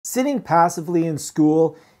Sitting passively in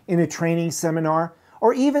school, in a training seminar,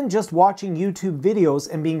 or even just watching YouTube videos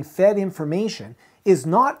and being fed information is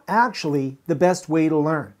not actually the best way to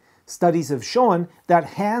learn. Studies have shown that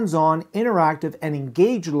hands-on, interactive, and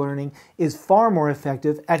engaged learning is far more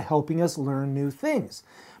effective at helping us learn new things.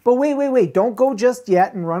 But wait, don't go just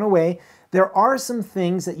yet and run away. There are some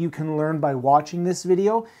things that you can learn by watching this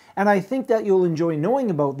video, and I think that you'll enjoy knowing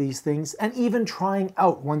about these things and even trying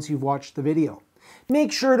out once you've watched the video.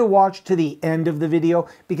 Make sure to watch to the end of the video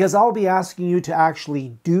because I'll be asking you to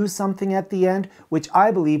actually do something at the end, which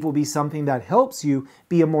I believe will be something that helps you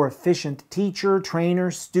be a more efficient teacher, trainer,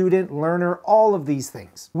 student, learner, all of these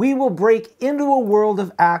things. We will break into a world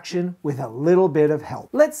of action with a little bit of help.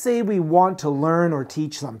 Let's say we want to learn or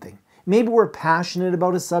teach something. Maybe we're passionate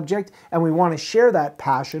about a subject and we want to share that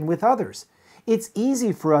passion with others. It's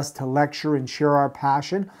easy for us to lecture and share our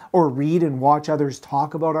passion or read and watch others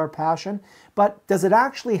talk about our passion, but does it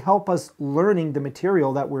actually help us learning the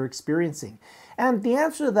material that we're experiencing? And the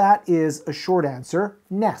answer to that is a short answer,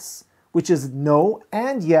 yes, which is no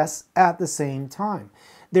and yes at the same time.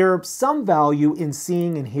 There's some value in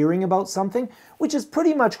seeing and hearing about something, which is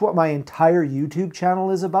pretty much what my entire YouTube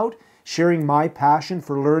channel is about, sharing my passion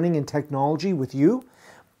for learning and technology with you,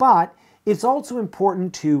 but it's also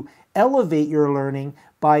important to elevate your learning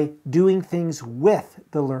by doing things with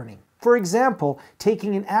the learning. For example,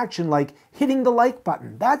 taking an action like hitting the like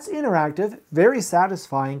button. That's interactive, very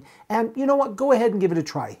satisfying, and you know what? Go ahead and give it a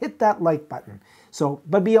try. Hit that like button.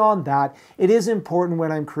 But beyond that, it is important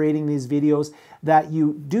when I'm creating these videos that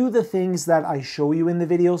you do the things that I show you in the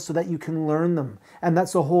video so that you can learn them. And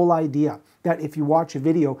that's the whole idea, that if you watch a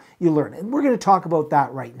video, you learn. And we're going to talk about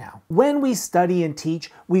that right now. When we study and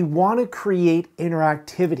teach, we want to create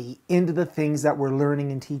interactivity into the things that we're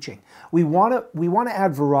learning and teaching. We want to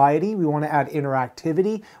add variety, we want to add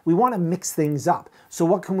interactivity, we want to mix things up. So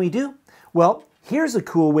what can we do? Well, here's a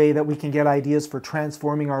cool way that we can get ideas for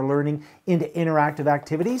transforming our learning into interactive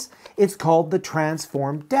activities. It's called the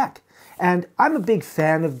Transform Deck. And I'm a big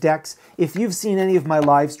fan of decks. If you've seen any of my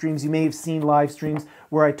live streams, you may have seen live streams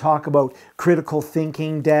where I talk about critical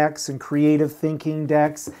thinking decks and creative thinking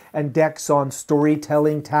decks and decks on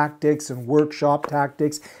storytelling tactics and workshop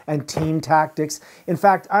tactics and team tactics. In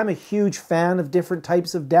fact, I'm a huge fan of different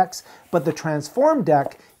types of decks, but the Transform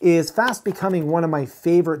deck is fast becoming one of my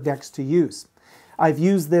favorite decks to use. I've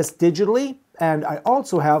used this digitally, and I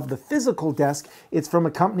also have the physical desk. It's from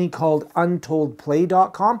a company called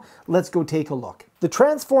Untoldplay.com. Let's go take a look. The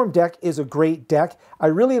Transform deck is a great deck. I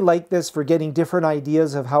really like this for getting different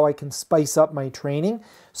ideas of how I can spice up my training.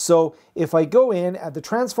 So if I go in, the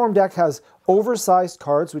Transform deck has oversized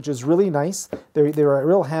cards, which is really nice. They're a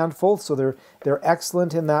real handful, so they're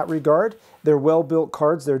excellent in that regard. They're well-built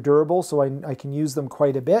cards. They're durable, so I can use them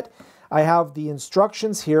quite a bit. I have the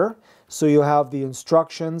instructions here. So you'll have the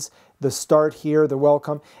instructions, the start here, the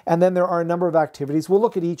welcome, and then there are a number of activities. We'll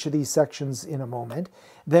look at each of these sections in a moment.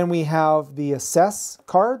 Then we have the assess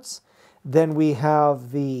cards. Then we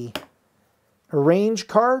have the arrange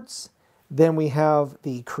cards. Then we have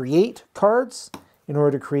the create cards in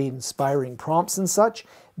order to create inspiring prompts and such.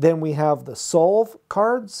 Then we have the solve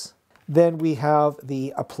cards. Then we have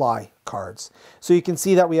the apply cards. So you can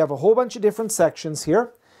see that we have a whole bunch of different sections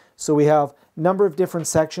here. So we have a number of different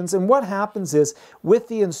sections, and what happens is with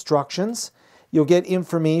the instructions, you'll get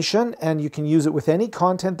information and you can use it with any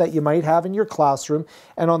content that you might have in your classroom,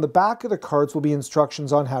 and on the back of the cards will be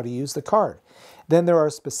instructions on how to use the card. Then there are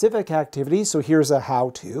specific activities, so here's a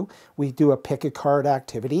how-to. We do a pick a card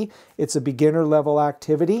activity. It's a beginner level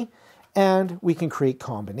activity, and we can create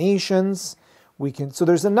combinations. So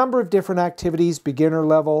there's a number of different activities, beginner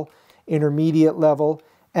level, intermediate level,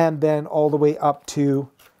 and then all the way up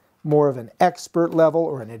to more of an expert level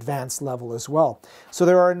or an advanced level as well. So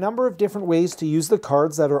there are a number of different ways to use the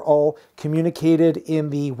cards that are all communicated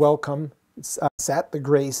in the welcome set, the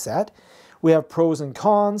gray set. We have pros and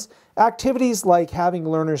cons, activities like having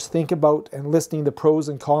learners think about and listing the pros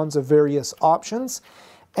and cons of various options.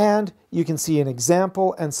 And you can see an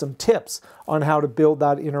example and some tips on how to build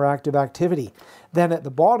that interactive activity. Then at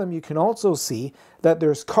the bottom, you can also see that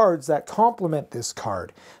there's cards that complement this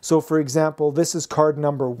card. So for example, this is card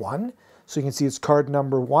number 1. So you can see it's card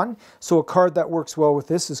number 1. So a card that works well with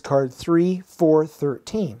this is card 3, 4,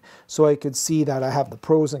 13. So I could see that I have the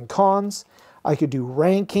pros and cons. I could do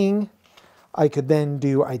ranking. I could then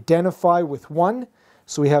do identify with 1.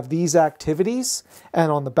 So we have these activities,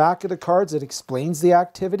 and on the back of the cards, it explains the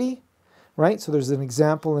activity, right? So there's an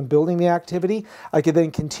example in building the activity. I could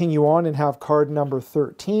then continue on and have card number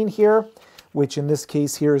 13 here, which in this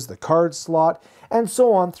case here is the card slot, and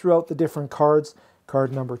so on throughout the different cards.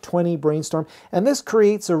 card number 20, brainstorm. And this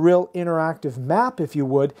creates a real interactive map, if you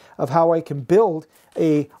would, of how I can build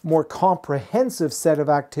a more comprehensive set of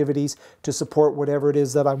activities to support whatever it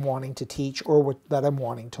is that I'm wanting to teach or that I'm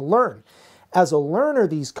wanting to learn. As a learner,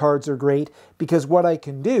 these cards are great because what I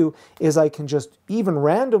can do is I can just even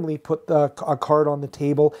randomly put a card on the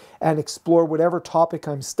table and explore whatever topic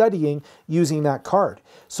I'm studying using that card.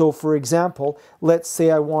 So for example, let's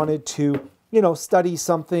say I wanted to, study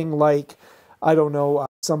something like, I don't know,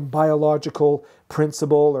 some biological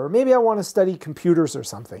principle, or maybe I want to study computers or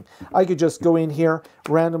something. I could just go in here,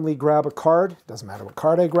 randomly grab a card, doesn't matter what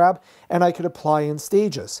card I grab, and I could apply in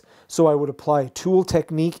stages. So I would apply a tool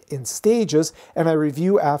technique in stages, and I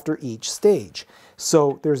review after each stage.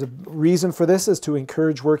 So there's a reason for this, is to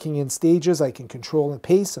encourage working in stages. I can control the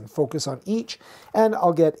pace and focus on each, and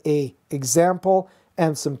I'll get an example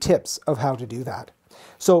and some tips of how to do that.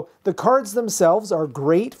 So the cards themselves are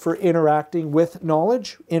great for interacting with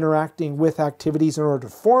knowledge, interacting with activities in order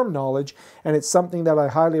to form knowledge, and it's something that I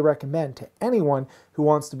highly recommend to anyone who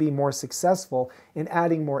wants to be more successful in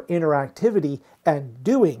adding more interactivity and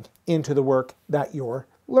doing into the work that you're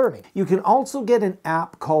learning. You can also get an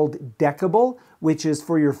app called Deckable, which is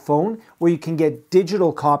for your phone, where you can get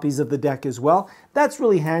digital copies of the deck as well. That's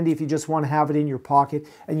really handy if you just want to have it in your pocket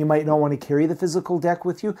and you might not want to carry the physical deck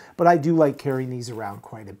with you, but I do like carrying these around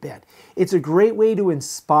quite a bit. It's a great way to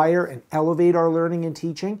inspire and elevate our learning and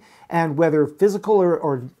teaching, and whether physical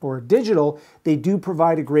or digital, they do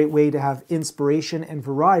provide a great way to have inspiration and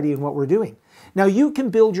variety in what we're doing. Now you can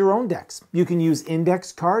build your own decks. You can use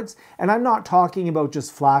index cards, and I'm not talking about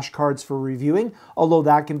just flashcards for reviewing, although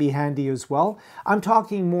that can be handy as well. I'm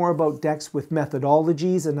talking more about decks with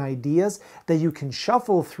methodologies and ideas that you can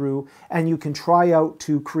shuffle through and you can try out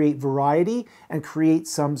to create variety and create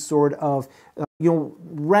some sort of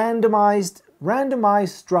randomized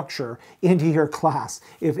structure into your class,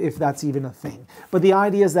 if that's even a thing. But the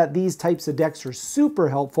idea is that these types of decks are super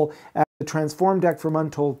helpful. The Transform deck from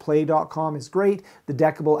Untoldplay.com is great. The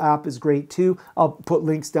Deckable app is great too. I'll put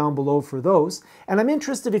links down below for those. And I'm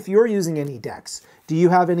interested if you're using any decks. Do you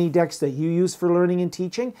have any decks that you use for learning and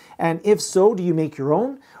teaching? And if so, do you make your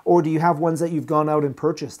own? Or do you have ones that you've gone out and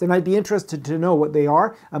purchased? And I'd be interested to know what they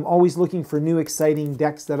are. I'm always looking for new exciting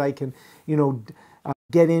decks that I can,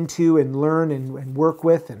 get into and learn and work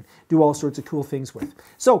with and do all sorts of cool things with.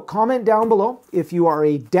 So comment down below if you are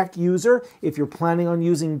a deck user, if you're planning on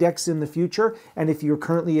using decks in the future, and if you're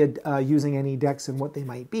currently using any decks and what they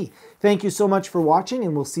might be. Thank you so much for watching,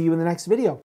 and we'll see you in the next video.